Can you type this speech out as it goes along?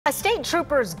A state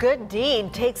trooper's good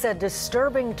deed takes a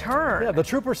disturbing turn. Yeah, the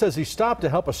trooper says he stopped to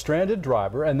help a stranded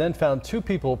driver and then found two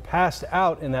people passed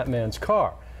out in that man's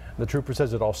car. The trooper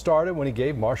says it all started when he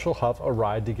gave Marshall Huff a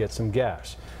ride to get some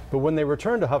gas. But when they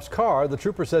returned to Huff's car, the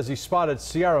trooper says he spotted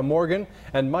Sierra Morgan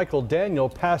and Michael Daniel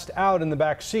passed out in the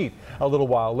back seat. A little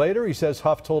while later, he says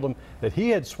Huff told him that he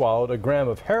had swallowed a gram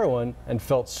of heroin and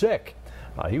felt sick.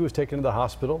 He was taken to the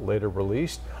hospital, later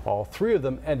released. All three of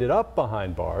them ended up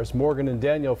behind bars, Morgan and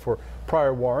Daniel for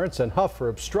prior warrants and Huff for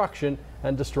obstruction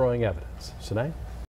and destroying evidence. Sinead?